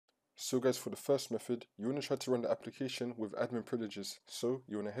So guys, for the first method, you want to try to run the application with admin privileges. So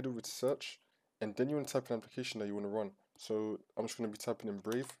you want to head over to search, and then you want to type an application that you want to run. So I'm just going to be typing in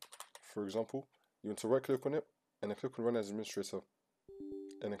Brave, for example. You want to right click on it, and then click on Run as Administrator,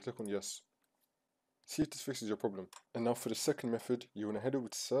 and then click on Yes. See if this fixes your problem. And now for the second method, you want to head over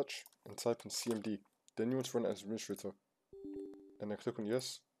to search and type in CMD. Then you want to run as administrator, and then click on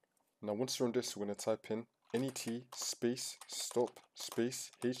Yes. Now once you're on this, you're going to type in NET space stop space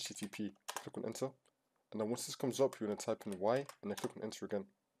HTTP. Click on enter. And then once this comes up, you're going to type in Y and then click on enter again.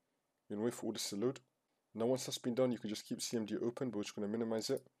 You're going to wait for all this to load. Now once that's been done, you can just keep CMD open, but we're just going to minimize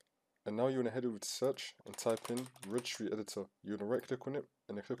it. And now you're going to head over to search and type in registry editor. You're going to right click on it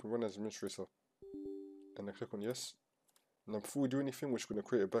and then click on run as administrator. And then click on yes. Now before we do anything, we're just going to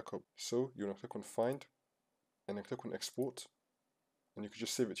create a backup. So you're going to click on find and then click on export. And you can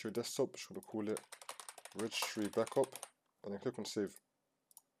just save it to your desktop. Just going to call it registry backup and then click on save.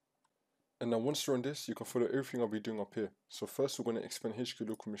 And now once you're on this, you can follow everything I'll be doing up here. So first we're going to expand HQ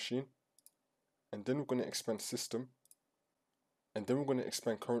local machine, and then we're going to expand system, and then we're going to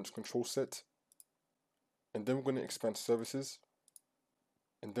expand current control set, and then we're going to expand services,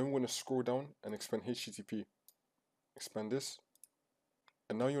 and then we're going to scroll down and expand HTTP. Expand this,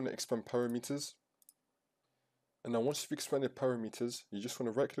 and now you want to expand parameters. And now once you've expanded parameters, you just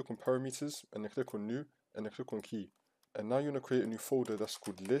want to right click on parameters and then click on new and then click on key. And now you want to create a new folder that's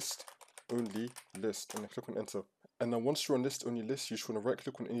called list only list and then click on enter. And now once you're on list only list, you just want to right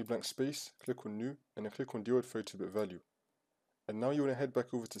click on any blank space, click on new and then click on deal with 32-bit value. And now you want to head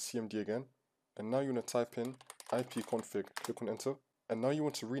back over to CMD again, and now you want to type in ipconfig, click on enter. And now you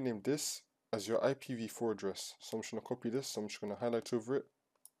want to rename this as your IPv4 address. So I'm just going to copy this, so I'm just going to highlight over it,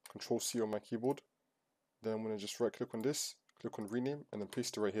 Control C on my keyboard. Then I'm going to just right click on this, click on rename, and then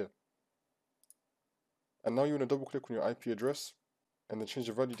paste it right here. And now you want to double click on your IP address, and then change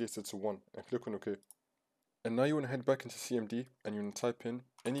the value data to 1, and click on OK. And now you want to head back into CMD, and you want to type in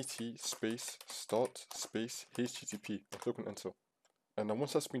NET space start space HTTP, and click on enter. And then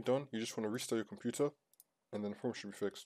once that's been done, you just want to restart your computer, and then the problem should be fixed.